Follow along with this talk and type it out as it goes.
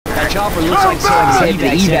chopper looks like selling the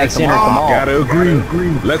evac center at the mall. Gotta agree.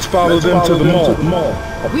 Let's follow them to the mall.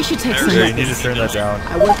 We should take some You weapons. need to turn that down.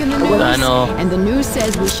 I work in the news, I know. and the news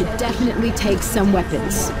says we should definitely take some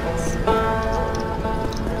weapons.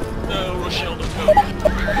 No, Rochelle, don't go.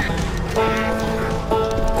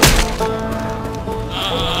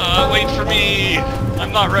 Wait for me.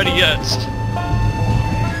 I'm not ready yet.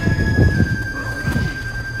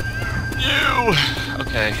 You.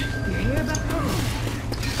 Okay.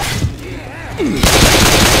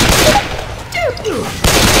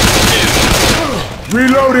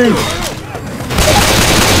 Reloading!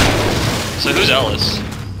 So who's Ellis?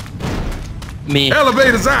 Me.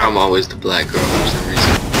 Elevators out! I'm always the black girl for some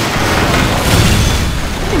reason.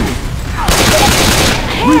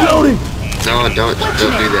 Reloading! No, don't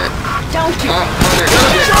do that. Don't you?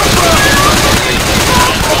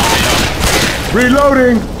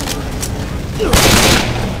 Reloading!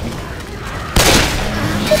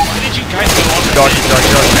 Why did you guys go off? Dodgy.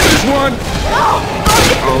 There's one!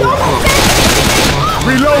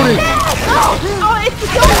 Reloading!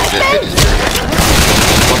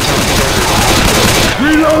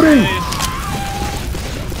 Reloading!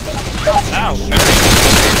 Ow.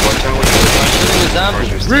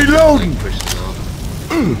 Reloading!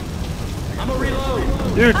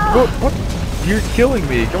 Dude, what? You're killing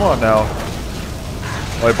me. Come on now.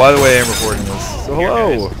 Oh, by the way, I'm recording this. So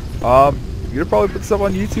hello. You're gonna probably put stuff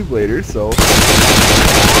on YouTube later, so.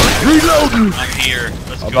 Reloading! I'm here.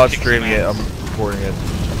 Let's I'm go not kick streaming some it. ass. I'm recording it.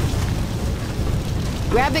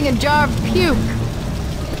 Grabbing a jar of puke.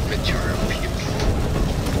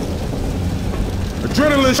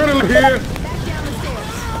 Adrenaline here!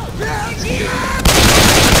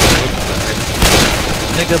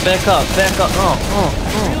 Nigga, back up.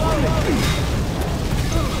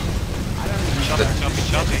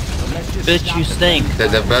 Choppy. Bitch, you stink.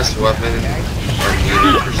 The best weapon are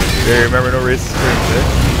meters. Hey, remember no racist streams, eh?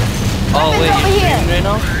 Oh, wait, you're streaming right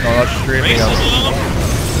now? No, I'm not streaming.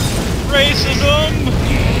 Racism!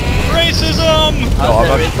 No, I'm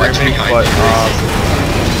not streaming, but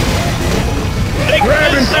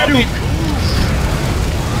Grabbing Selfie.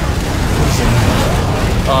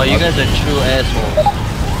 Oh, you guys are true assholes.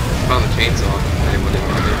 Found the chainsaw. Anybody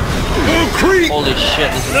want it? Little creep! Holy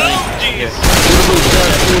shit, this is No, nice. jeez. What are those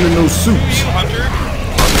guys doing in those suits? You, Hunter?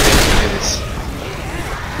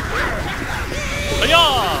 Hiya!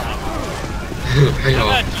 Hang I'm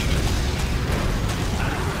on. at you.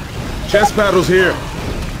 Chess battles here.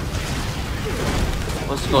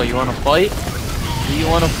 Let's go, you wanna fight? Do you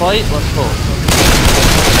wanna fight? Let's go.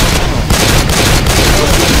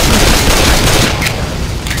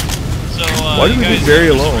 So, Why did you we guys leave Barry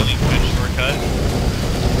know this alone? really quick shortcut?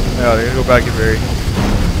 yeah, they're gonna go back and Barry.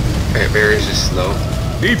 Hey, Barry's just slow.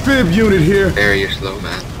 Defib unit here. Barry, you're slow,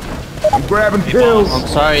 man. I'm grabbing Hey, pills. I'm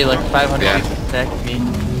sorry, like 500 Yeah. people attacked me.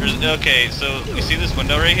 Okay, so you see this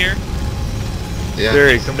window right here? Yeah.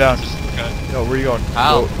 Barry, come down. Okay. No, where are you going?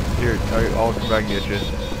 Ow. Go, here, I'll come back and get you.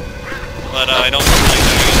 But I don't like doing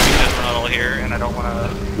it because we're not all here, and I don't want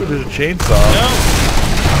to. Ooh, there's a chainsaw. No!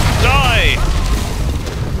 Die!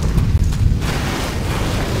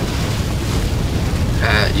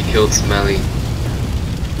 You killed Smelly.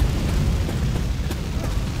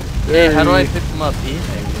 Hey, how do I pick them up, E?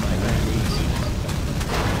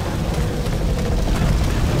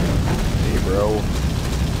 Hey, bro.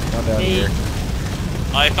 Come down Hey. here.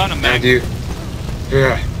 I found a I mag. do.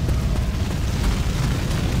 Yeah.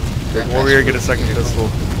 Over here, get a second pistol.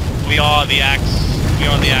 We are the axe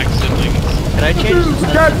siblings. Can I change the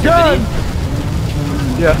We got sensitivity? guns!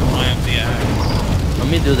 Yeah. I am the axe. Let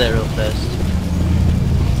me do that real fast.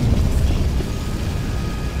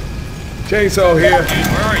 Chainsaw here. Dude,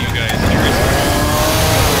 where are you guys? Seriously?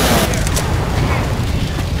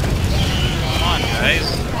 Come on, guys.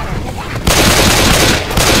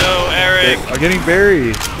 No, Eric. I'm getting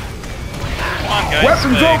buried. Come on, guys.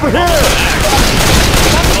 Weapons Like, over here!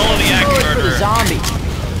 follow the axe murderer. Zombie.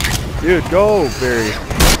 Dude, go, Barry.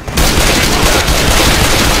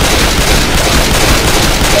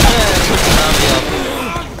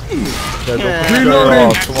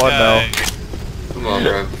 Reloading. Come on now. Come on,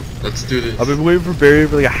 bro. Let's do this. I've been waiting for Barry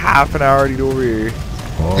for like a half an hour to get over here.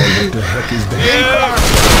 Oh, what the heck is that?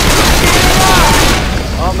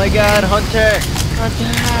 Oh my god, Hunter! Hunter!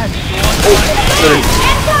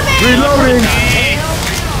 Reloading!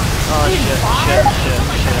 Oh shit.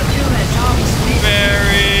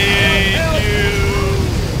 Bury you.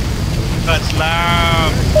 Cut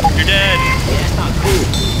slam. You're dead.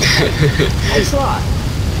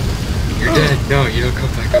 You're dead. No, you don't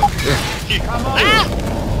come back up.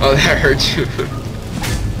 Oh, that hurt you.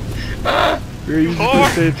 Barry, you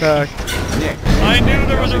just stay packed. I I knew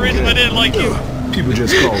there was a reason I didn't like you. People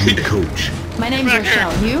just call me Coach. My name's Back here.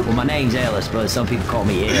 Rochelle. You? Well, my name's Ellis, but some people call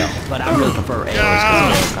me El. But I really prefer Ellis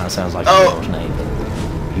because it kind of sounds like a girl's name. But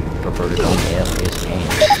people prefer to call me Ellis.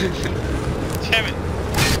 Damn it.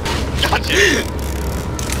 Gotcha.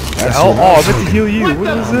 The hell? Oh, I meant to heal you.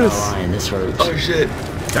 What is this? Ryan, this hurts. Oh shit.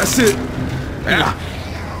 That's it. Yeah.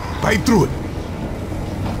 Bite through it.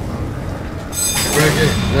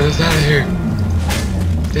 Bracket, let us out of here.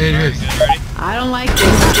 Dangerous. I don't like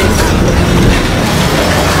this.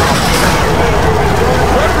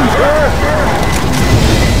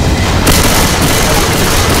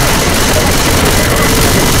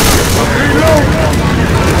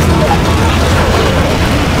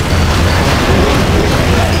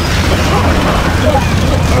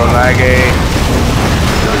 So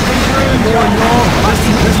laggy.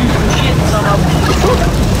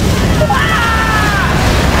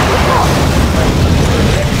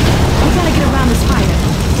 We gotta get around this spider.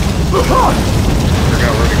 Forgot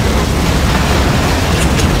where to go.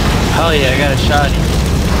 Hell yeah, I got a shot.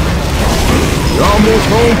 You're almost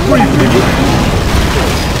home free, people.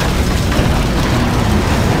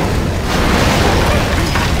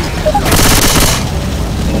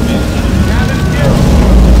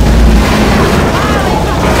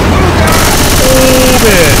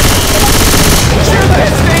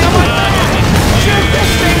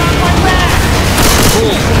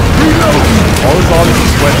 All the zombies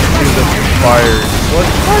just went into the fire. What?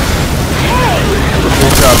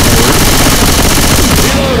 Good job,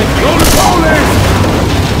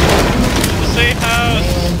 Safe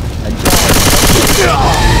house.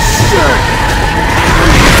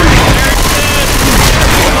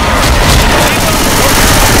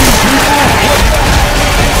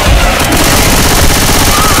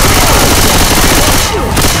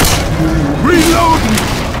 Reloading.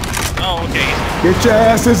 Oh, okay. Get your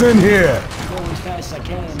asses in here. Going as fast as I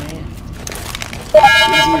can, man.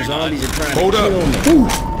 These here zombies are trying Hold to up. kill me.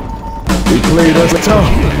 They played us tough.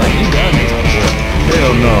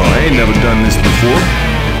 Hell no, I ain't never done this before.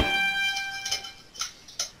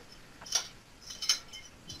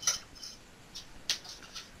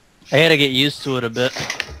 I gotta get used to it a bit.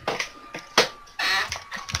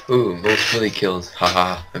 Ooh, both fully kills.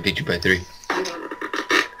 Haha, I beat you by 3.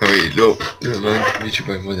 Oh wait, no. Never mind. I beat you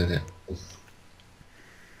by more than that.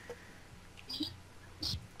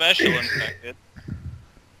 Special infected.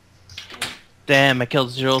 Damn, I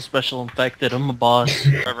killed 0 special infected. I'm a boss.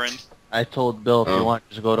 Reverend. I told Bill if you Oh. want,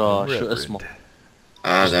 just go to shoot a smoke.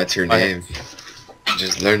 Ah, that's your name. I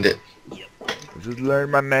just learned it. Just learn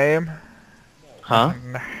my name. Huh?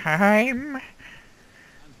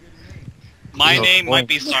 My No, name might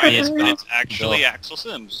be science, no. but it's actually No. Axel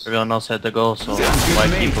Sims. Everyone else had to go, so why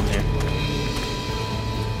keep him here?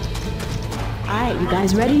 Alright, you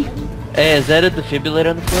guys ready? Hey, is that a defibrillator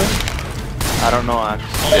on the floor? I don't know, Ax.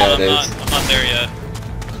 Hold Yeah, on, it I'm is. not there yet.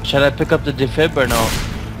 Should I pick up the defib or no?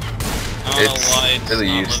 I don't know It's why it's really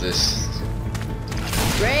not useless.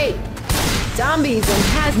 Great. Zombies in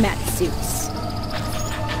hazmat suits.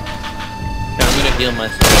 Okay, I'm gonna heal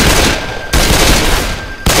myself.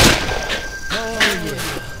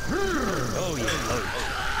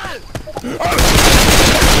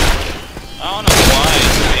 I don't know why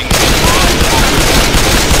it's being.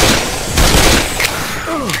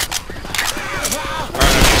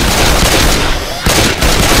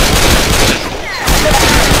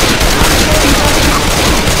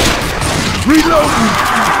 Reloading.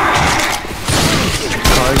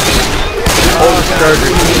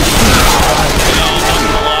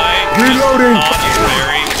 Reloading.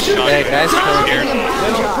 Hey, guys killing me.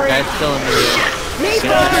 Guys killing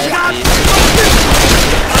me.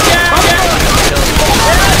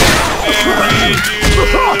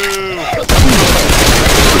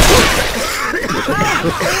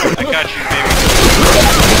 I got you,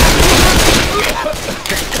 baby.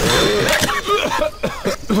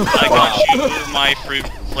 I got you, my fruit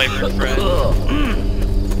flavored friend.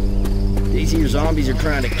 These here zombies are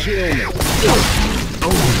trying to kill me.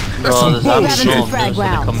 Bro, the zombies bullshit. know Frag I'm gonna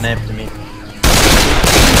rounds. come after me.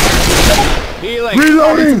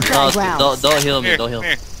 Reloading. Frag No, rounds. don't heal me, Here, don't heal me.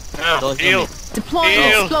 here. No, Don't heal heal. me. Deploying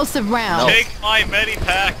Heal. explosive rounds. Take my medi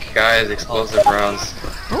pack. Guys, explosive rounds.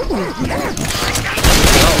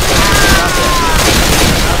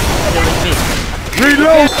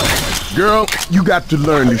 Reload. Girl, you got to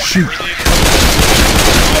learn to shoot.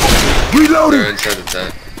 Reloading. They're inside of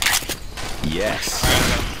that. Yes.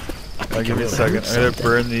 Give me a second. I'm gonna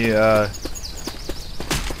burn the,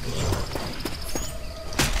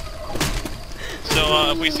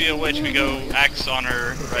 So, if we see a witch, we go axe on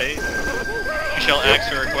her, right? We shall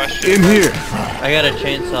ask her a question. In here. I got a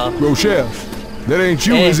chainsaw. Rochelle, That ain't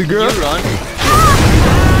you, Hey, is it, can girl? you run?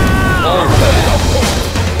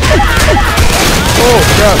 Oh,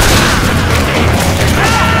 crap.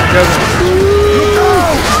 Kevin.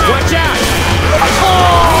 Watch out!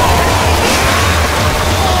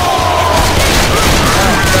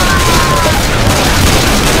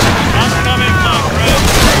 I'm coming, my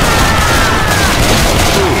friend.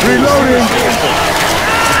 Reloading!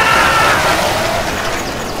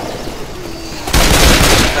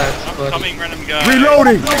 I'm coming, random guy.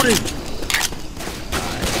 Reloading!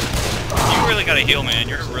 You really gotta heal, man.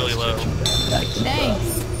 You're really low.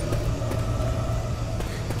 Thanks.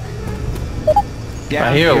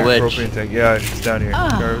 I hear a witch. Propane tank. Yeah, it's down here.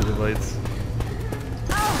 Guard the lights.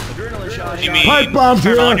 You mean Pipe bombs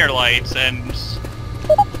turn here. on your lights and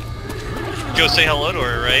go say hello to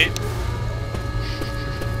her, right?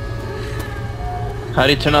 How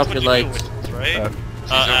do you turn off That's your what you do lights? with this, right? F.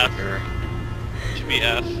 She's over F. here. Should be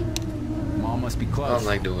F. Mom must be I close. don't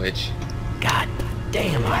like the witch. God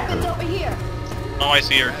damn, I Weapons hurt. over here. Oh, I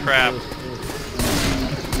see her. Crap.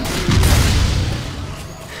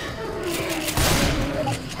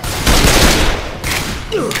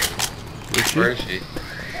 Where is she?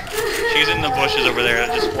 She's in the bushes over there.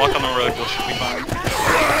 Just walk on the road. We'll should be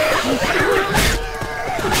fine.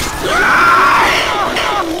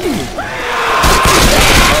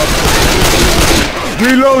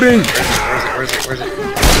 Reloading! Where's it?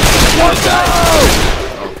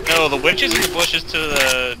 No, the witch is in the bushes to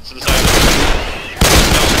the side of the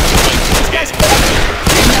road.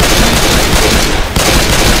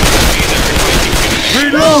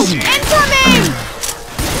 Reload! Incoming!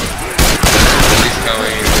 She's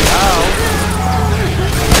coming.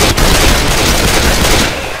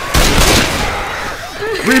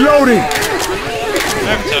 Reloading! I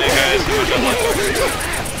have to tell you guys how much I love shotguns.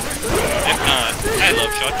 If not, I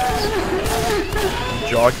love shotguns.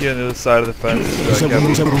 Jockey on the other side of the fence.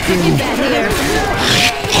 Kevin. Get that here.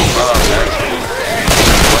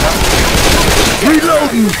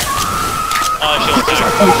 Reloading! She'll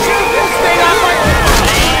attack.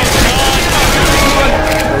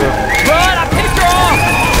 Run! I picked her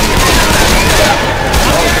off!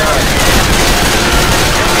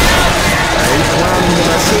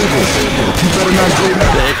 You better not go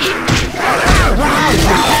back.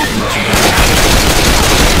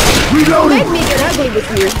 Reloading! Let me get ugly with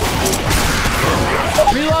you.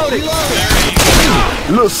 Reloading!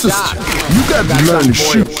 Little sister, you got to learn to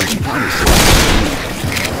shoot.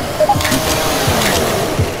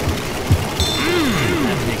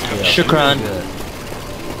 Shukran.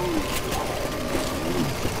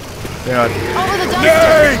 Hang on. Over the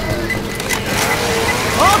dumpster.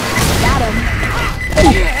 Got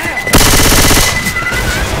him.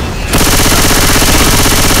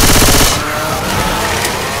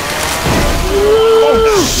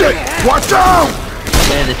 Oh shit! Watch out!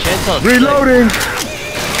 Man, the chainsaw. Reloading!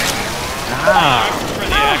 I prefer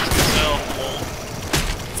the axe itself.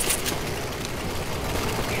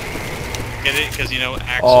 Get it? Because, you know,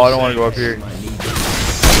 axe. Oh, I don't want to go up here.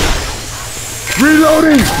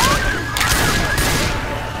 Reloading!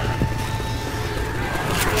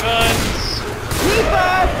 Guns.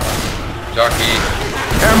 Jockey.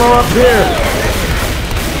 Ammo up here!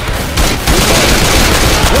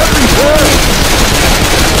 Weapons here!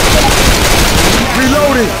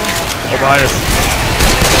 Reloading! Oh, behind us.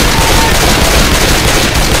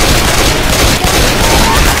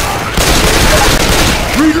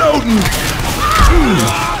 Reloading!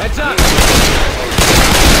 Heads up!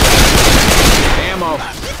 Ammo.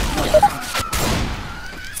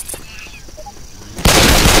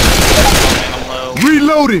 I'm low.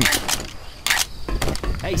 Reloading!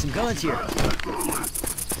 Hey, some guns here.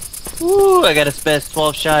 Ooh, I got a spare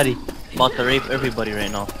 12 shotty. About to rape everybody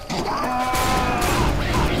right now.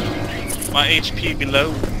 My HP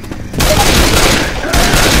below.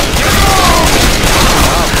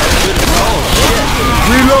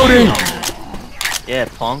 Reloading! Yeah,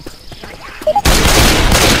 punk.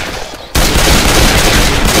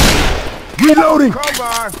 Reloading!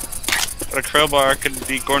 But a crowbar could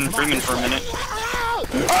be Gordon Freeman for a minute.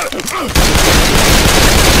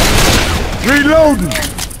 Reloading!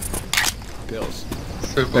 Pills.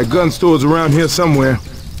 That gun store's around here somewhere.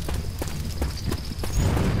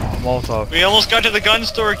 Molotov. We almost got to the gun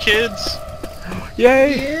store, kids.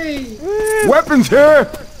 Yay! Weapons here!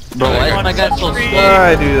 Bro, why is my gun so slow?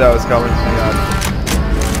 I knew that was coming. Hang on.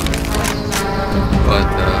 But,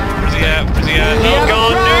 Where's he at? Where's he at? Oh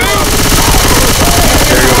god, no!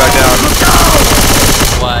 There you go, back down.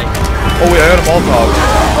 Why? Oh wait, I got a Molotov.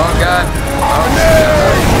 oh god. Oh no.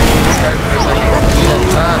 This guy feels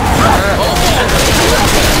like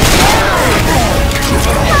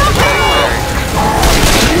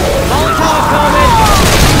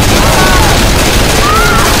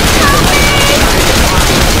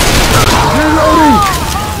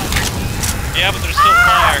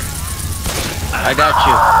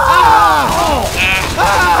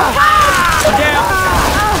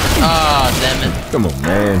Come on,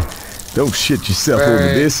 man. Don't shit yourself over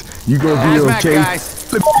Right. this. You gonna be okay?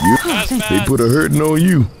 They put a hurting on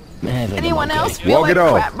you. Man, Anyone okay. else feel Walk like it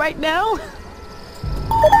off. crap right now?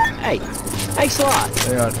 Hey, hey, Slot.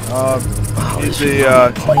 Hang on. Oh, He's this is the,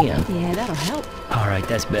 a plan. Yeah, that'll help. All right,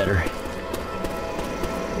 that's better.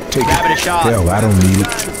 Take Grab it a it. shot. Hell, I don't need it.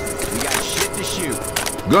 We got shit to shoot.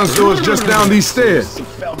 Gun store's just down these stairs.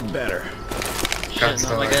 Felt better. Shit,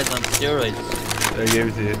 now my guy's on steroids. I gave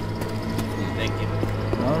it to you. Thank you.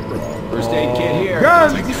 First aid kit here.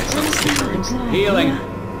 Guns! Healing.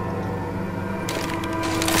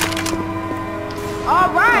 All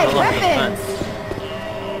right, Hold on, weapons.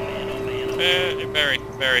 Barry,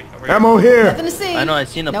 over here. Ammo here. Nothing to see. I know, I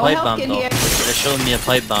seen a No pipe help bomb in though. here. They're showing me a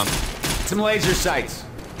pipe bomb. Some laser sights.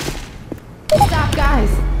 Stop, guys.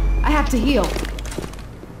 I have to heal.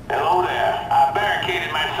 Hello there. I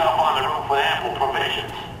barricaded myself on the roof with ample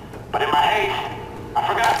provisions. But in my haste, I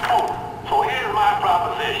forgot coal. So here's my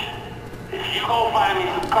proposition. If you go find me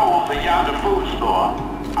some coals at yonder food store,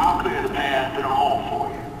 I'll clear the path to the mall for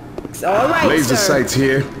you. All right, Laser sir. sights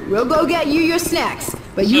here. We'll go get you your snacks,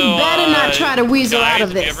 but you So, better not try to weasel guys, out of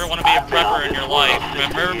if this. you ever want to be a prepper in your life,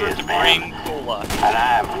 remember to bring cola. And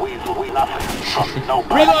I have weasel nothing from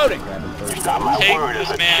nobody. Reloading. You've got my Take word as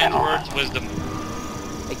this a man's general. words of wisdom.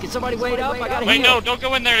 Hey, can somebody wait up? I gotta Wait, heal. no, don't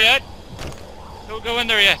go in there yet. Don't go in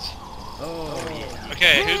there yet.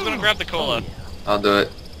 Okay, who's gonna grab the cola? I'll do it.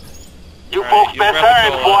 You Alright, folks you best grab the hurry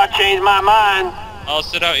cola. before I change my mind. I'll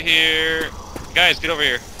sit out here. Guys, get over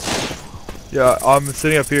here. Yeah, I'm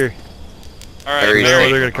sitting up here. Alright, Barry's I know where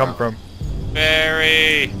they're Barry. gonna come from.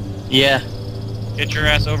 Barry, Yeah. get your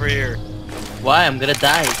ass over here. Why? I'm gonna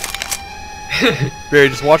die. Barry,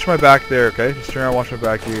 just watch my back there, okay? Just turn around and watch my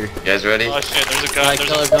back here. You guys ready? Oh shit, there's a Can I gun.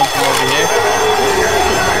 kill There's everyone from over here?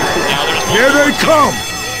 now there's Here they come.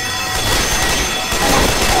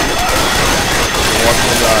 Watch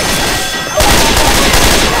my back.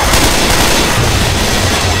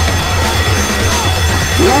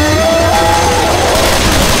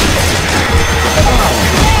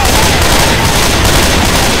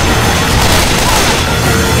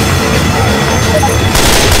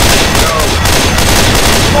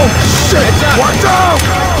 Shit! Watch out!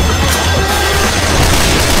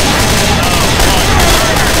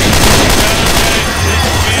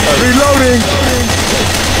 Reloading!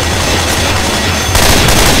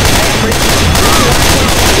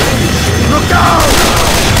 Look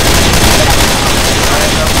out!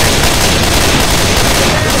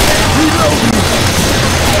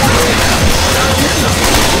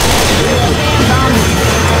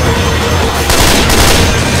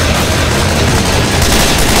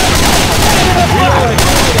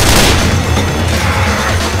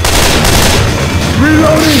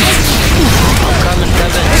 Reloading! Coming,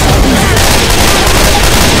 Kevin.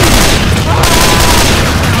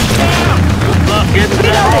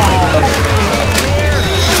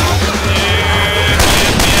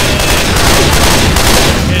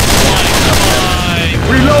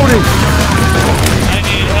 Reloading! I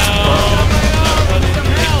need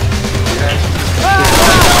help.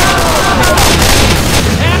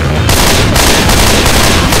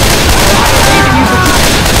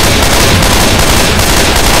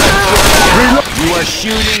 You are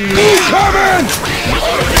shooting me.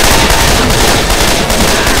 Coming!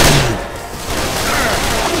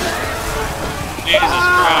 Jesus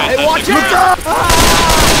Christ. Hey, watch Look out! out!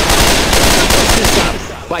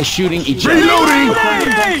 By shooting each other. Reloading!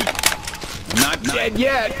 Not dead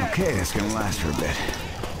yet. Okay, that's gonna last for a bit.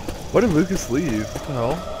 What did Lucas leave? What the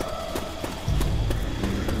hell?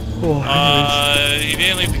 Oh, He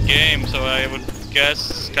didn't leave the game, so I would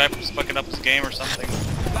guess Skype was fucking up his game or something.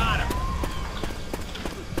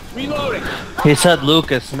 Reloading. He said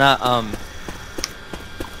Lucas, not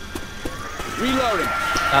Reloading.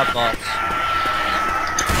 not bots.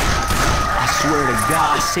 I swear to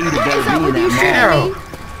God, Cedar better What's up be in with you, that mall.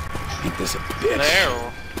 Sherry? Ain't this a bitch?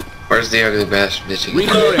 There. Where's the ugly bastard bitch again?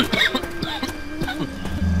 Reloading.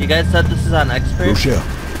 You guys said this is on expert? Rochelle,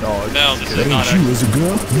 No, this is that not ain't you as a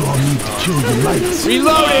girl. You all need to kill your lights.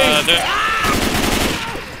 Reloading.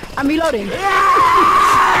 I'm reloading.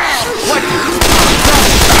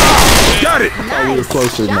 Got it! Oh, we were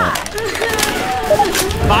closer than that.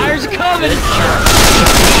 Fire's coming.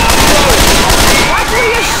 Watch where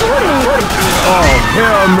you're shooting. Oh,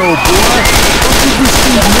 hell no, boy! Don't you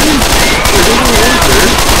receive me?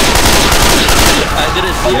 I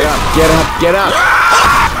didn't see it. Get up. Get up.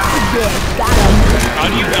 How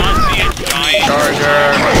do you not see it giant?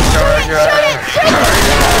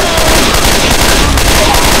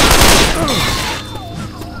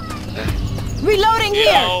 Reloading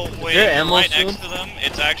here. No way. waiting ammo right soon? next to them,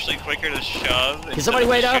 it's actually quicker to shove Can instead somebody of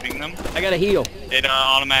wait up? shooting them. I gotta heal. It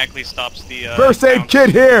automatically stops the First aid counter. kit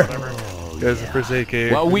here. There's the first aid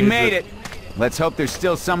kit. Well, we Use made it. Let's hope there's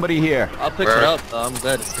still somebody here. I'll pick it up. I'm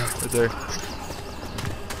good. Right there.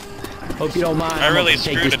 Hope you don't mind. I I'm really gonna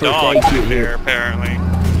take screwed this a first dog aid kit here, here. apparently.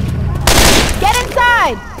 Get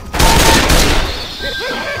inside!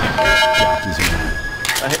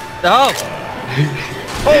 Oh!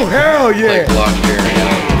 Oh hell yeah! Like blocked area.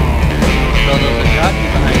 So there's a jockey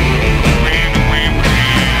behind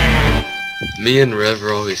you. Me and Rev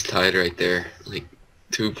are always tied right there, like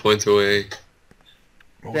 2 points away.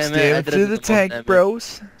 Most Damn it, I damage did to it the with tank, damage.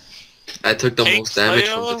 bros. I took the Tank most damage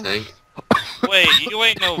from Slayer? the tank. Wait, you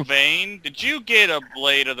ain't no Vayne? Did you get a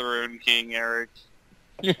Blade of the Rune King, Eric?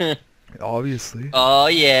 Obviously. Oh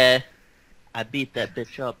yeah. I beat that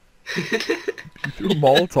bitch up. You threw a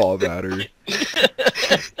Molotov at her.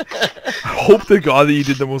 I hope to God that you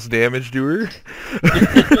did the most damage to her.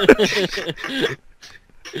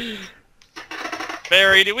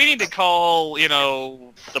 Barry, do we need to call, you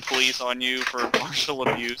know, the police on you for martial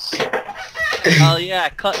abuse? Oh yeah, I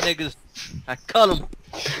cut niggas. I cut them.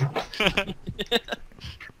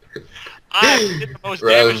 I did the most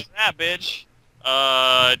Rev. damage to that bitch.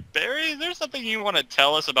 Barry, is there something you want to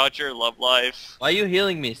tell us about your love life? Why are you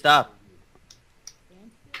healing me? Stop.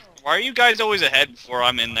 Why are you guys always ahead before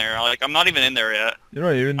I'm in there? Like, I'm not even in there yet. You're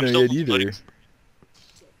not even I'm there still yet either. floating.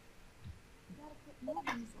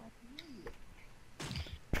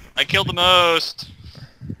 I killed the most.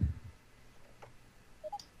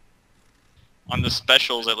 On the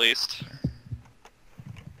specials, at least.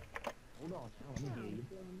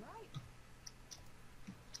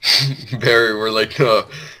 Barry, we're like,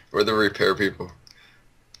 we're the repair people.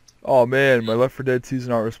 Oh man, my Left 4 Dead 2's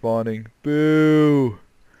not responding. Boo!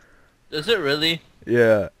 Is it really?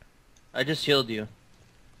 Yeah. I just healed you.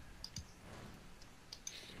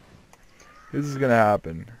 This is gonna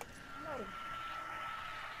happen.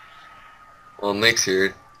 Well, Nick's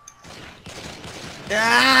here.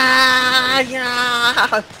 Yeah.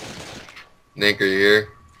 Nick, are you here?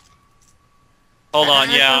 Hold on,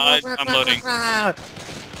 yeah, I'm loading. Who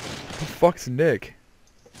the fuck's Nick?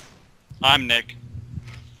 I'm Nick.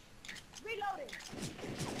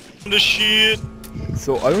 The shit.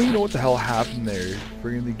 So I don't even know what the hell happened there.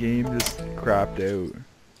 Friggin' the game just crapped out.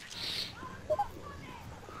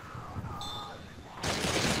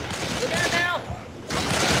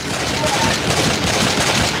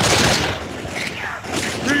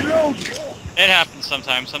 It happens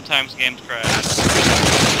sometimes. Sometimes games crash.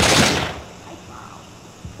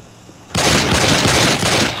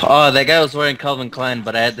 Oh, that guy was wearing Calvin Klein,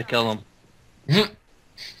 but I had to kill him.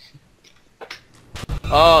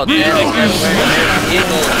 Oh, damn, that guy was wearing American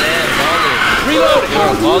Eagle, damn, baller. Reload!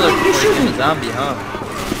 You're a baller before you became a zombie, huh?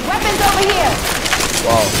 Weapons over here!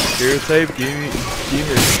 Wow, stereotype gamer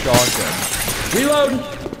shotgun. Reload!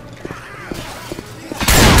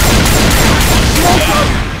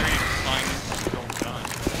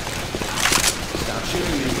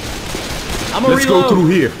 I'm gonna Let's reload. go through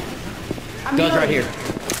here. Guns right here.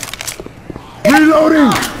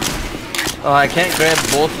 Reloading! Oh, I can't grab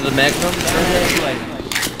both of the magnums?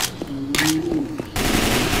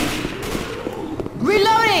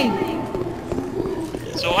 Reloading!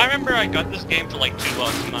 So I remember I got this game for like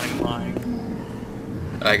 $2, I'm not even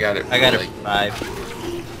lying. I got it. I got it like, for 5.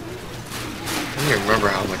 I don't even remember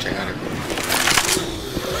how much I got it for.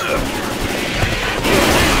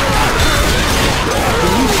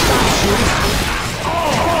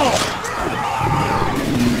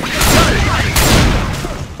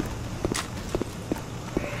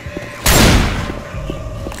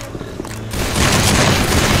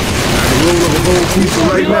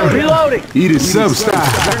 Right now. Reloading. Eat it sub-style.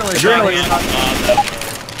 Adrenaline.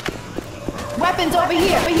 Weapons over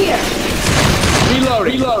here, over here!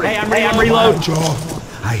 Reloading. Reloading. Hey, I'm reloading. Y'all,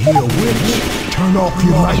 I hear a witch. Turn off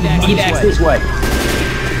your light. Evac this way.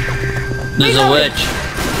 There's a witch.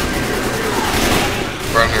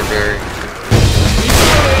 Run her, Barry.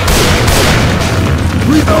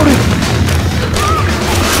 Reloading!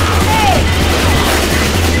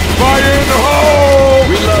 Fire in the hole!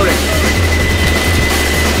 Reloading.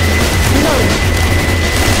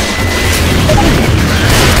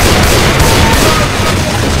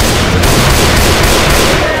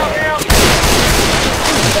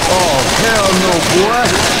 Oh, hell no, boy.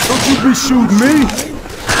 Don't you be shooting me.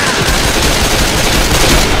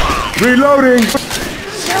 Reloading!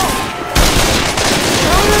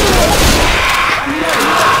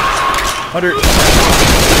 Hunter.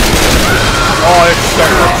 Oh, it's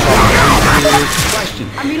stuck on something. Question.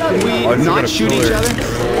 We Oh, it's not gonna shoot kill each her. other?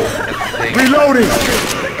 Thing. Reloading!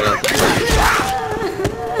 Get up.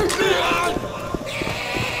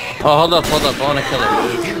 Oh, hold up. I wanna kill her.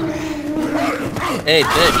 Hey,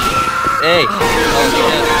 bitch. Hey. Oh,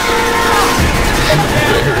 shit.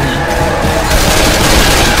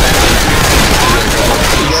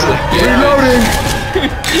 Reloading!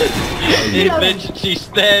 Hey, bitch, she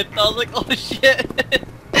stabbed. I was like, oh, shit.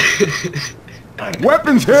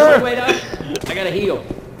 Weapons here! Wait up. I gotta heal.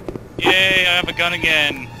 Yay, I have a gun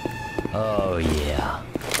again. Oh, yeah.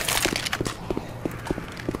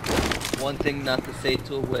 One thing not to say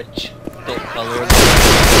to a witch. Don't color it.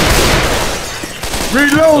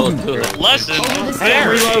 Reloading! Don't do it. Lesson.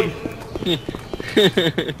 Reload.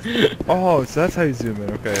 Oh, so that's how you zoom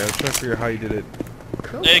in. Okay, I was trying to figure out how you did it.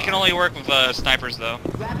 It can only work with snipers though.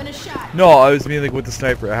 Grabbing a shot. No, I was meaning like with the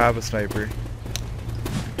sniper. I have a sniper.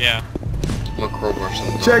 Yeah. I'm a crowbar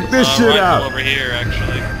something. Check this shit Rifle out! over here,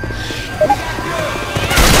 actually.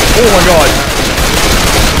 Oh my god!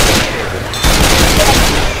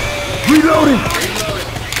 Reloading!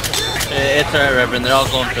 It's alright, Reverend. They're all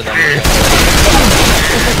going for them.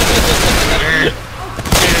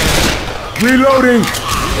 Reloading!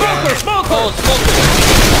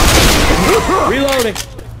 Reloading.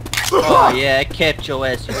 Oh yeah, I kept your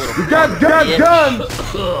ass, you little We got bitch. guns!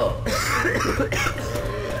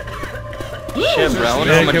 Shit, bro. I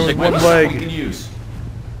wonder how much Mannequin they with one cost. leg. He's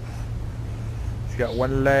got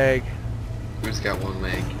one leg. Who's got one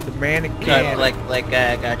leg? The mannequin. Like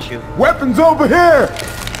I got you. Weapons over here!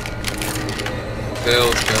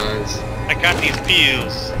 Pills, guys. I got these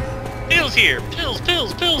pills. Pills here.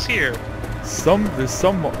 Pills here. There's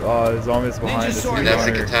some zombies behind us. And that's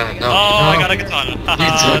the katana. No, Oh, no. I got a katana.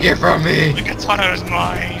 You took it from me! The katana is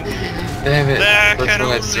mine. Damn it. There That's can why I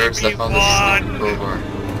only searched. I be found this one. crowbar.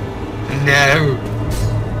 No!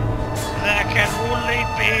 There can only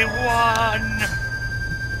be one.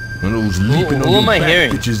 One of those leaping who on am I them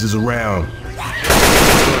hearing? fat bitches is around.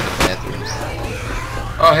 Bathrooms.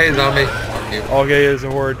 Oh, hey, zombie. Fuck you. Okay, there's a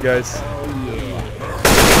horde, guys. The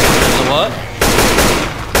what?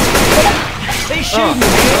 They shoot me.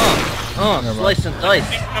 Slice and dice.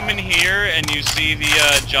 If you come in here and you see the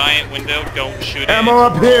giant window, don't shoot it. Ammo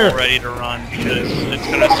up We're here. all ready to run because it's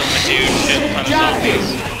gonna summon a huge shit ton of zombies.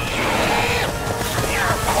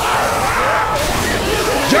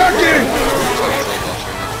 Jockey!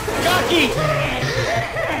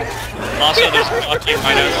 Also, there's Bucky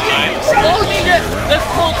right outside. Oh shit! Let's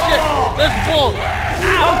pull shit! Let's pull!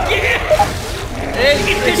 Ow! Hey,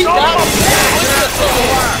 stop!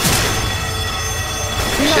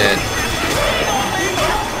 Shit.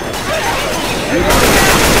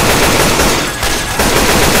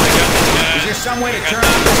 Is there some way to turn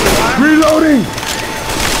off this alarm? Reloading!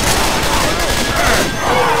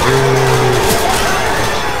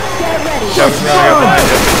 Get ready. Just run!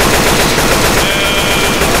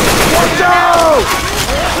 Watch out!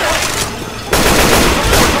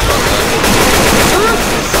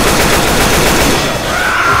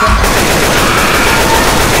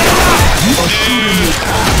 You are shooting me.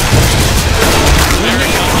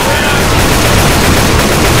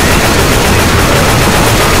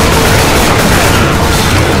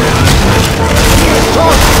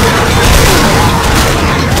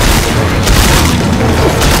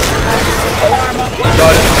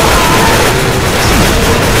 Got it.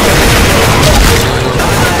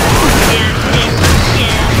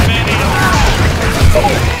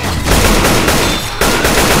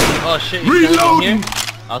 Oh shit, you killing in here?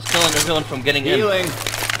 I was killing everyone from getting in.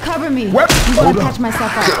 Cover me. What? I'm Hold gonna up. patch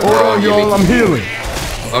myself up. Hold on, y'all. I'm healing.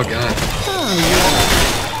 Oh, God.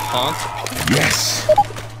 Honk. Yes.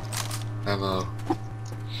 Ammo.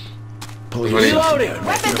 Please. Reloading.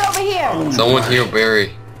 Weapons over here. Someone heal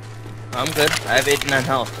Barry. I'm good. I have 89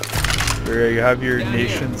 health. Here, you have your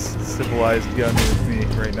nation's civilized gun with me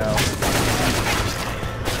right now.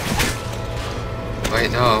 Wait,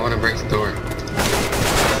 no, I want to break the door.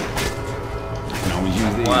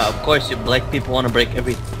 Wow, of course you black people want to break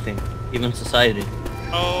everything, even society.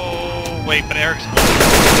 Oh, wait, but Eric's.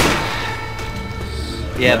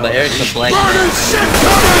 Yeah, but Eric's a black man.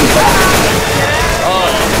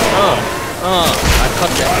 I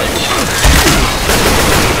cut that bitch.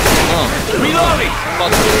 Reloading!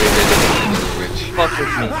 Fuck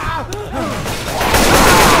with me.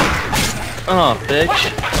 Oh, bitch.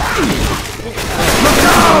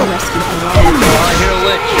 I hear a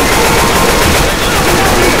witch.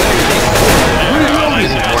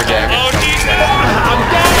 More damage.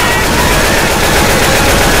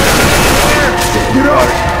 Get up!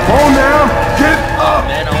 Hold now! Get up!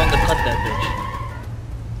 Man, I want to cut that bitch.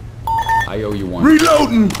 I owe you one.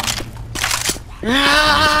 Reloading!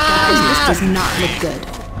 This does not look good.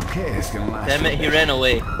 Okay, it's gonna last. Damn it, he ran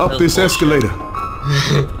away. Up this escalator.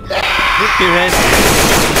 Your head.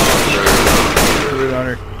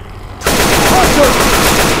 Hunter.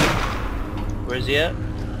 Where's he at?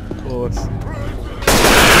 Oh, let's...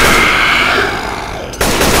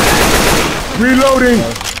 Reloading!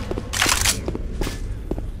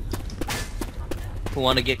 Who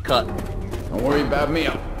wanna get cut? Don't worry about me.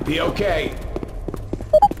 I'll be okay.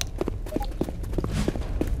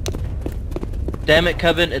 Damn it,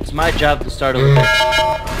 Kevin, it's my job to start over.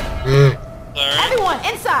 Sorry. Everyone,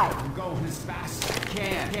 inside! I'm going as fast as I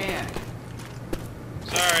can.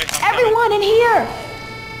 Sorry. I'm Everyone in here! coming.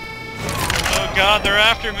 Oh god, they're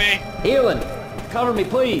after me. Healing! Cover me,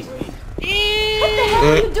 please! What the hell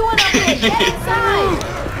are you doing up here? Get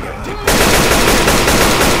inside!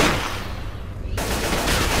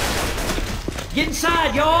 Get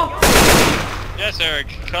inside, y'all! Yes, Eric.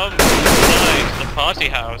 Come inside the party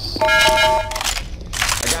house. I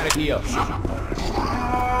got it heal.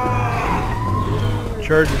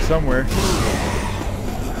 Charger somewhere. Let's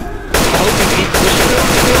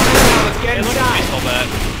get Hey, look at inside. baseball bat.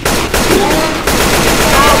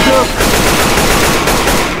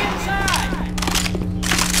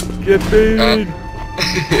 Get me!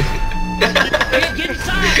 Get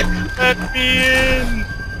inside! Let me in!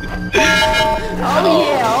 Oh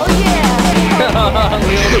yeah, oh yeah!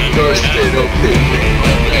 The door stayed open.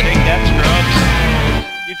 Take that,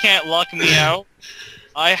 scrubs. You can't lock me out.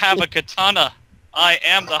 I have a katana. I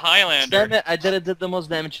am the Highlander. Damn it, I did the most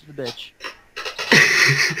damage to the bitch.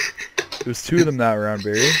 There's 2 of them that round,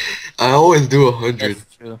 Barry. I always do 100.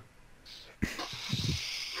 That's true.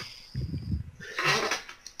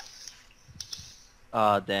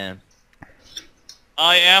 Aw, damn.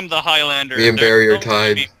 I am the Highlander. Me and There's Barry are no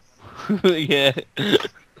tied. me- Yeah.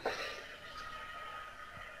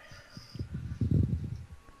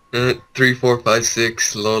 3, 4, 5,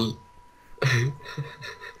 6, lol.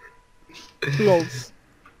 Lols.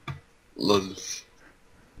 Lols.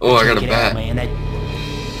 Oh, I got a Get out, bat. man. That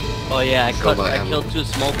Oh yeah, I Go by I ammo. killed 2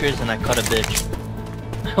 smokers and I cut a bitch.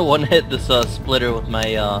 One hit this splitter with my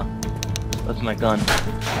gun.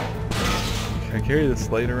 Can I carry the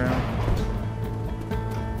slate around?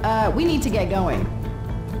 We need to get going.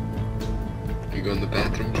 You go in the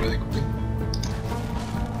bathroom really quick.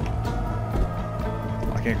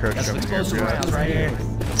 I can't crouch jump in here. rounds right here.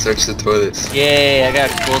 Search the toilets. Yay, I got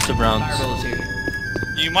explosive rounds. Fireball's here.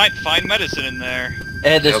 You might find medicine in there.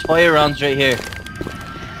 Hey, there's Yep. fire rounds right here.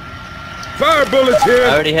 Fire bullets I here!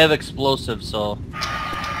 already have explosives, so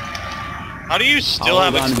How do you still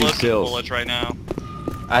I'll have hold on to these explosive pills. bullets right now?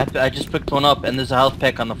 I just picked one up and there's a health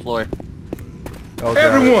pack on the floor. Oh, God.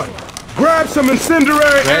 Everyone, grab some incendiary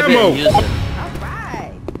Grab it ammo! and use it.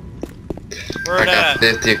 Alright. Where I it got at?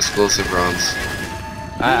 50 explosive rounds.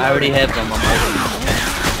 I already have them. I'm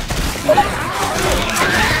holding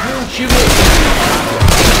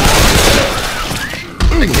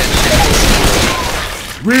I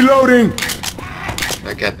can't Reloading! shoot.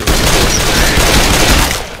 I got the explosive.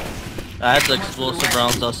 I have the explosive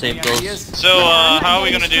rounds. I'll save those. So, how are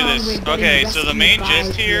we gonna do this? Okay, so the main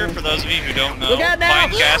gist here, for those of you who don't know,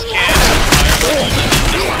 find gas cans,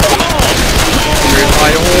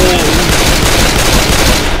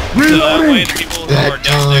 so that way the people who are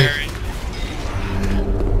down there,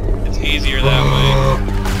 it's easier that way.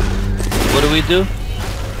 What do we do?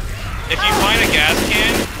 If you find a gas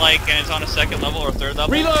can, like, and it's on a 2nd level or 3rd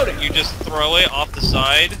level, you just throw it off the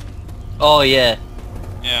side, Oh yeah.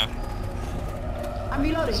 yeah, I'm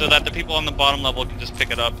reloading. so that the people on the bottom level can just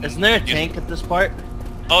pick it up. and Isn't there a use- tank at this part?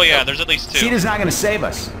 Oh yeah, there's at least 2. Cheetah's not gonna save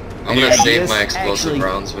us. I'm gonna save my Actually, explosive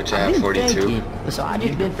rounds, which I I've have been 42. thinking- So I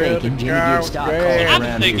just been thinking Jimmy Gibbs stock calling I'm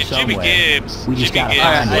around here thinking Jimmy somewhere. Gibbs. We just Jimmy gotta Gibbs,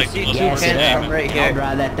 find Alright, like, I see was 2 gas the it cans up. name. right I'll here.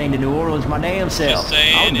 drive that thing to New Orleans my damn self. Just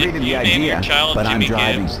saying, I'll if agree to you the name your idea, child but I'm Jimmy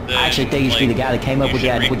driving. Gibbs, then, I actually think you should be the guy that came up you with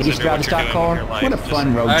should that. We can just reconsider drive the what stock you're doing car. in your life. What a Just-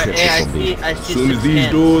 fun road Alright, trip hey, this will be. I see Soon as 6 these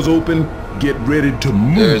cans. doors open, get ready to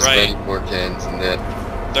move. There's Right. many more cans than that.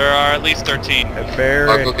 There are at least 13. Hey, I'll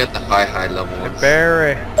Barry. go get the high level Hey, ones.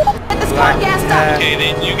 Barry. Get this car gassed up! Okay,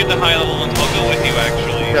 then you get the high level ones, I'll go with you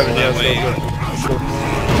actually. Yeah, So but that yeah, way, so good.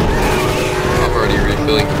 I'm already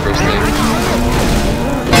refilling the first thing.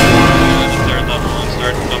 the 3rd level and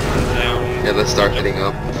start jumping down. Yeah, let's start heading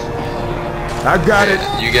up. I got it.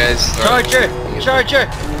 You guys start. Charger! Charger!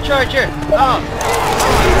 Charger! Oh!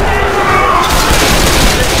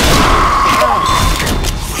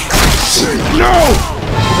 No!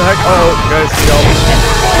 What the heck? Oh, guys, help.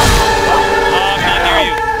 I hear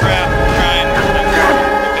you. Crap, I'm trying.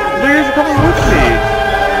 You guys are coming with me.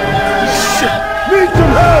 Need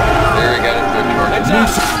some help! There, I got into a target.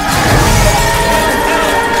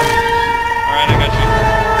 Alright, I got you.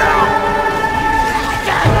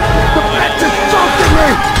 Just talk to me!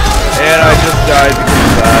 And died because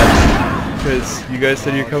of that. Because you guys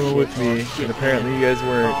said you're coming with me, and apparently you guys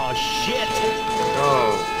weren't. Oh shit!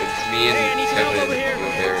 No, it's me and Kevin and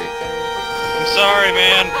Barry. I'm sorry,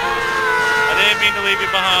 man. I didn't mean to leave you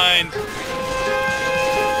behind.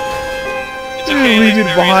 It's I okay, didn't leave it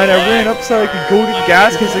Barry's behind. I ran alive. up so I could go get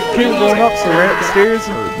gas because the kid was going up, so I ran upstairs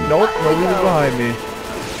and nope, nobody was behind me.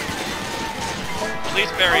 At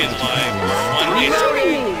least Barry is alive. One day.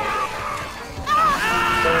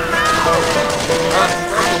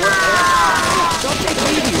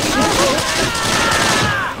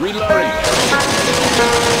 Reloading.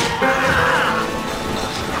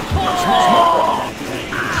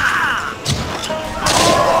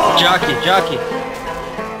 Jockey.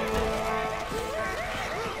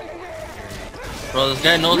 Bro, this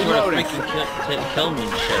guy knows where to freaking kill me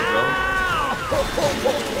and shit, bro.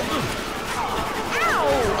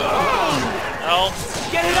 Help.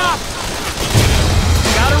 Get it up!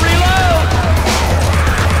 Gotta reload!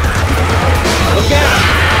 Look out!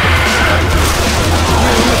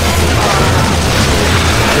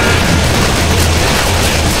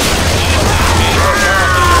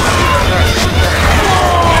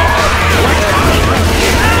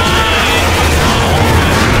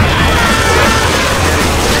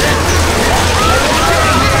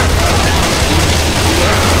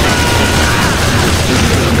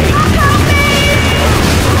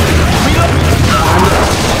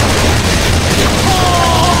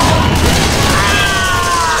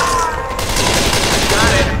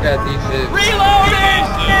 Reloading!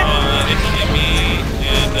 It's Jimmy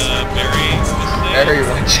and Barry. Barry,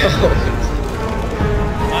 watch out.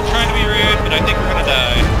 Not trying to be rude, but I think we're gonna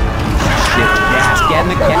die. Shit, gas, get in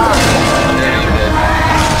the car.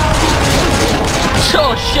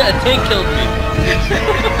 Oh shit, they killed me.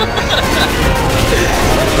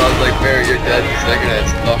 Sounds like Barry, you're dead the second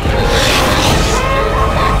it's off.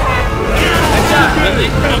 Really?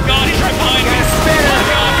 Oh god, he's right behind me. Oh god, he's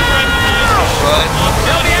right behind me. Run. Oh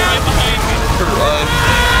god, he's right behind me. Run.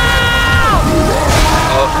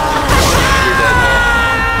 Oh, you're dead now.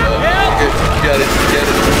 Good. You got it.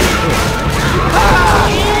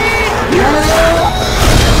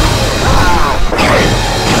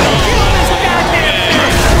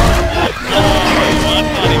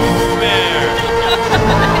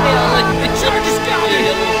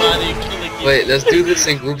 Wait, let's do this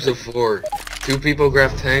in groups of 4. 2 people grab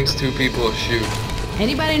tanks, 2 people shoot.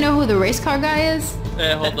 Anybody know who the race car guy is?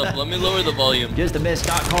 Hey, hold up, let me lower the volume. Just the best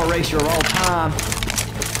stock car racer of all time.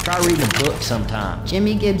 Try reading a book sometime.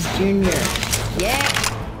 Jimmy Gibbs Jr. Yeah.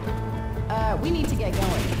 We need to get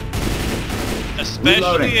going.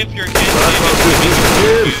 Especially if your kid's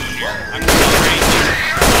name is Jr. I'm sorry.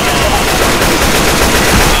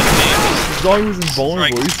 As long as he's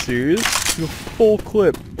invulnerable, are you serious? He's a full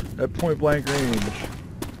clip at point blank range.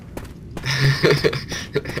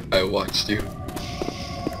 I watched you.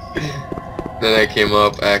 Then I came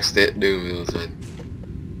up, axed it, doom, it was fine.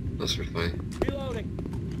 Those were fine.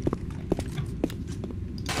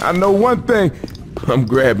 I know one thing. I'm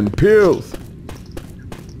grabbing pills.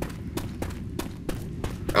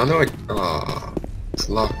 I don't know, it's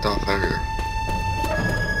locked off everywhere.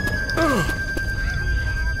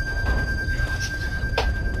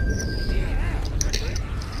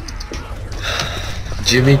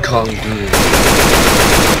 Jimmy Kong Goon.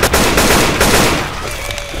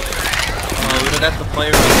 Oh, we don't have to play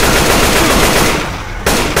around.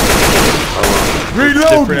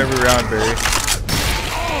 Reload! Different every round, Barry.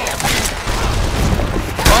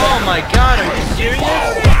 Oh my god, are you serious?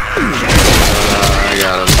 I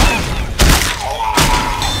got him.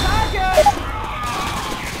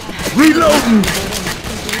 Reloading!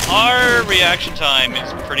 Our reaction time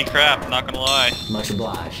is pretty crap, not gonna lie. Much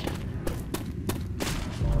obliged.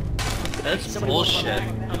 That's bullshit.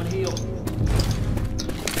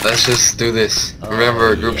 Let's just do this.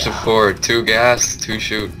 Remember, groups of 4. 2 gas, 2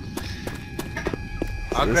 shoot.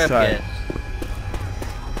 I'll This grab time. it.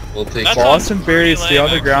 We'll take That's Boss and Barry pretty stay on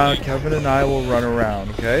the lame, ground. actually. Kevin and I will run around,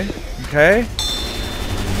 okay? Okay?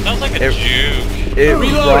 Sounds like a juke. It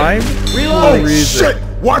rhymed for a reason. Shit!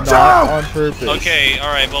 Watch not out! on purpose. Okay,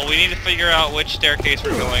 alright, well we need to figure out which staircase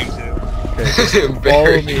we're going to. Okay, just follow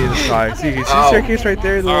Barry. me this time. See, you can see the Ow. staircase right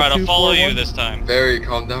there? The little Alright, I'll 2, follow 4, you 1? this time. Barry,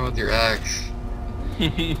 calm down with your axe.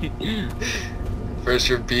 First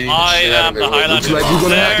you're beating the I shit out am of the everyone. Highlander. Looks like we're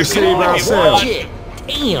gonna have to save ourselves. Shit!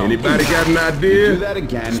 Damn! Anybody got an idea? Do that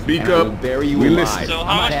again. Speak and I will up. bury you We alive. listen. So I how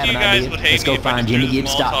might much have do you an guys idea. would hate Let's me go if I find just Jimmy threw Gibbs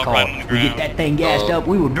this stock Molotov car. right on the We get ground? that thing gassed No. up,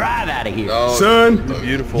 we will drive out of here. No, Son,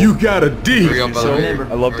 Beautiful. you got a D. hurry up, So brother. remember,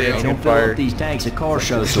 I love Hurry dancing up. on fill fire. up these tanks at car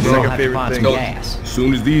shows so It's we like don't a have to favorite find some thing. gas. As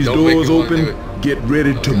soon as these Don't make doors me wanna do open, it. get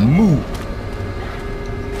ready to move.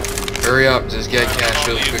 Hurry up, just get cash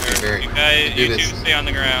really quickly, Barry. You guys, Do you two this. stay on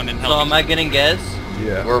the ground and help. So am I getting gas?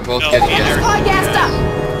 Yeah. We're both No, getting either. gas. All gassed up.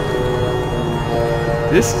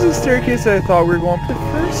 This is a staircase I thought we were going for the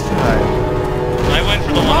first time. I went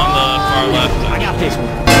for the one on the far left. I got this one.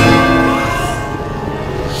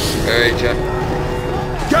 Alright, Jeff.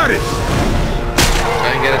 Got it! Try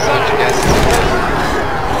and get us out to gas.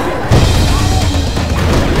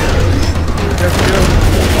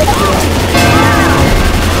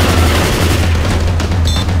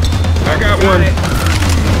 I got one.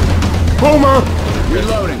 Homer!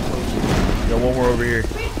 Reloading. Got one more over here.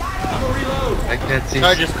 I can't see.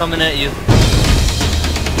 Charges coming at you.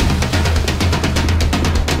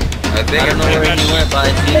 I think I don't know where he went, but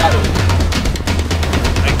I see him.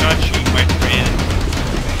 I got you, my friend.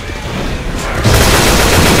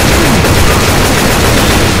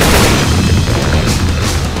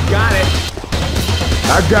 Got it.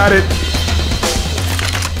 I got it.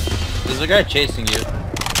 There's a guy chasing you.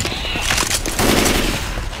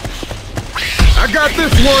 I got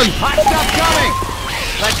this one. Hot stuff coming.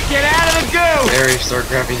 Let's get out of the goo. Barry, start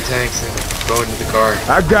grabbing tanks and go into the car.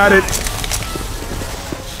 I got it.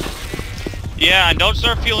 Yeah, and don't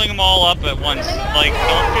start fueling them all up at once. Like,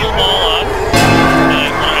 don't fuel them all up one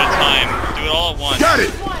at a time. Do it all at once. Got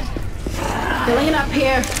it. Filling it up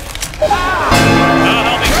here. That'll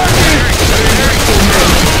help me.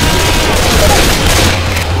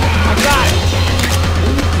 I got it.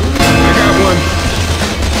 I got one.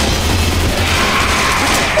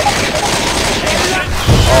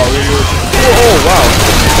 Oh, really? Oh, wow.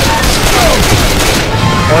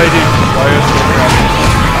 Why did why is it coming?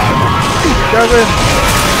 Kevin!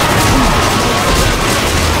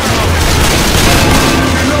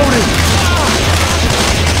 Reloading.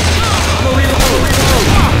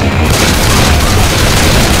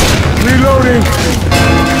 Reloading.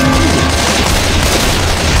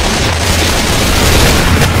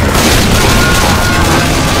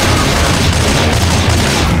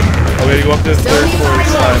 I'm gonna go up to the third floor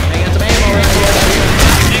this time. I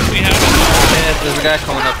think we have Yeah, there's a guy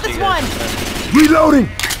coming up to you guys. Reloading.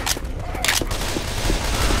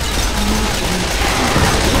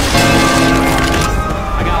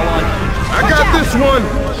 I got one. I got this one.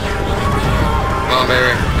 Come on,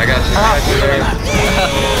 Barry. I got you. I got you, Barry.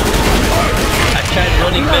 I tried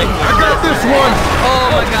running back. I got this one.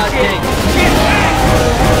 Oh my god, dang.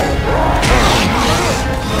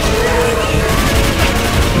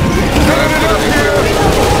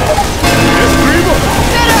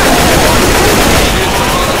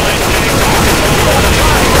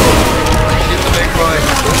 Get the big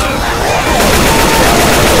boy.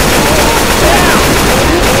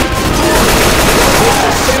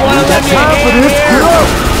 Time for this. Get up.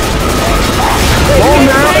 On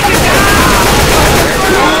now.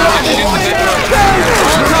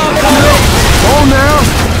 On now.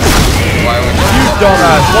 Why would you? You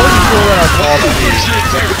dumbass. Why would you throw that on top of me?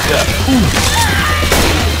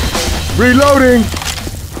 Reloading.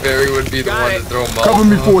 Barry would be the one to throw them all. Cover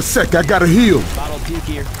me for a sec. I gotta heal. Bottle peek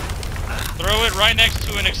here. throw it right next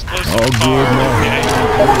to an explosive Oh, car. good, man.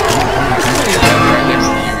 Okay. Right next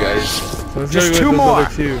to you guys. Let's Just go two with more. those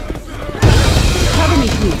other two. Cover me,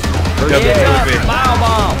 please. Yeah, that's with me. Bio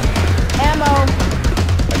bomb. Ammo.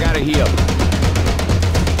 I gotta heal.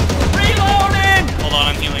 Reloading. Hold on,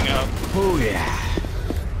 I'm healing up. Oh yeah.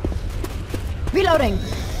 Reloading.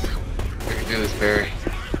 We can do this, Barry.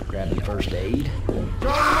 Grabbing first aid. Hey, wait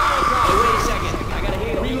a second. I gotta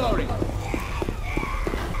heal. Reloading.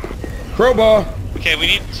 Crowbar. Okay, we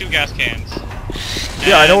need 2 gas cans.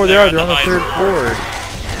 Yeah, I know where they are. They're on the high- third floor.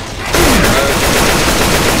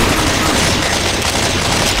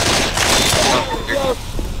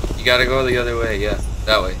 You gotta go the other way, yeah.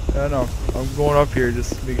 That way. I know. I'm going up here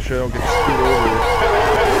just to make sure I don't get screwed over.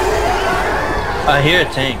 I hear a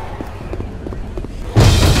tank.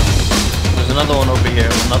 There's another one over here,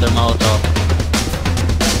 another Molotov.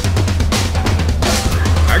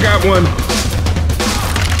 I got one.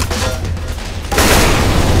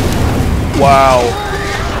 Wow.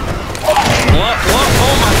 What? What?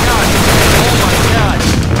 Oh my god! Oh my god!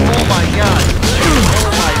 Oh my god!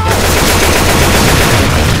 Oh my god!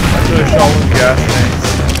 I should have shot one of the gas tanks.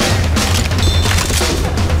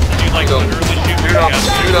 You like literally shoot Shoot up,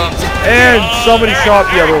 shoot up. And somebody Eric, shot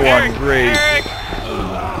the other Eric, one. Great. Eric!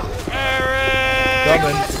 Eric!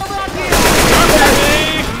 Coming.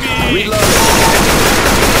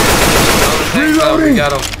 Save me! We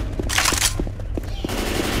got him.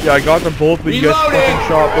 Yeah, I got them both, but you guys Reloading. fucking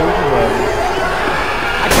shot both of them.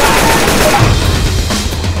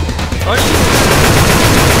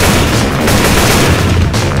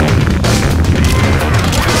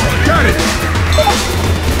 Got it.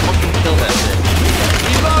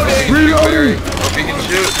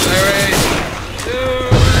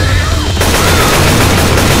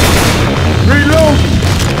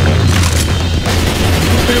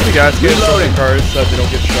 guys get in the cars so that they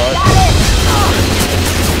don't get shot.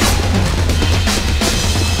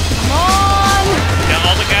 Come on! Yeah,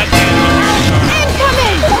 all the guys get in the car.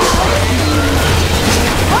 Incoming!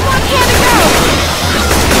 One more can to go!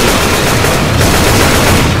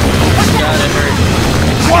 God, it hurt.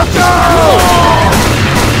 Watch out!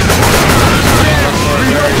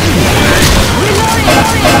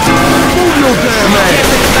 Move your damn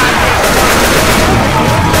ass!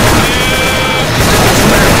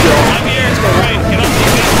 I'm here, it's great. Get up,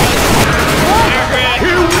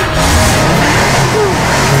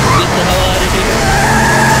 Get the hell out of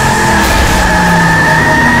here.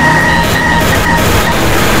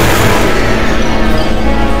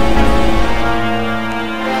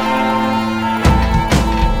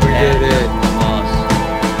 We did it. Boss.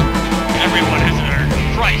 Everyone is a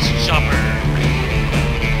price shopper.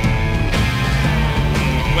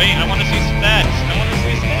 Wait, I want to see stats. I want to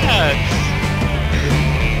see stats.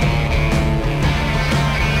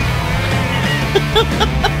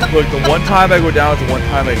 Look, the one time I go down is the one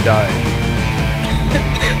time I die.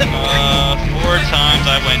 4 times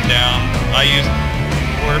I went down. I used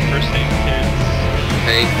 4 first aid kits.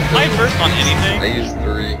 Hey. Am I first on anything? I used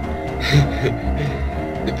 3.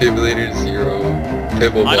 Defibrillator 0.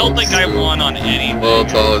 Pibble I don't bombs, think I 2. won on anything.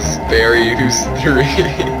 Molotovs, Barry, who's 3.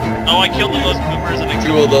 Oh, I killed the most boomers and I 2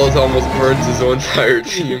 killed adults almost burns his whole entire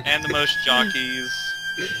team. and the most jockeys.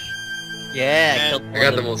 Yeah, And- killed I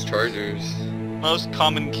got the most chargers. Most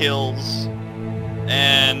common kills.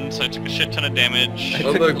 And so I took a shit ton of damage.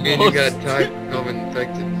 Oh look, man, you got COVID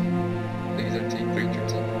infected. Please empty creature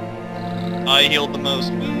team. I healed the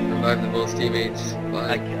most. Revived the most teammates.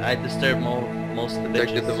 I disturbed most of the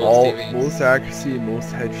Protected the bitches. most All, teammates. most accuracy, most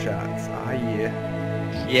headshots. Ah,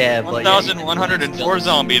 yeah. Yeah, but 1,104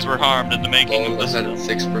 zombies were harmed in the making All of of us this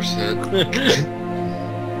had film. 6%.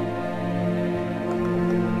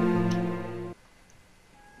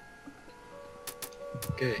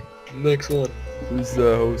 Okay, next one. Who's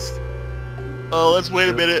the host? Oh, let's wait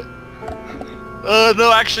a minute.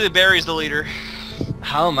 No, actually Barry's the leader.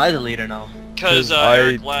 How am I the leader now? Because I-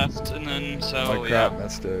 Eric left, and then, so, My yeah. crap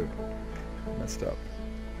messed up. Messed up.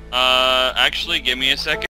 Actually, give me a second.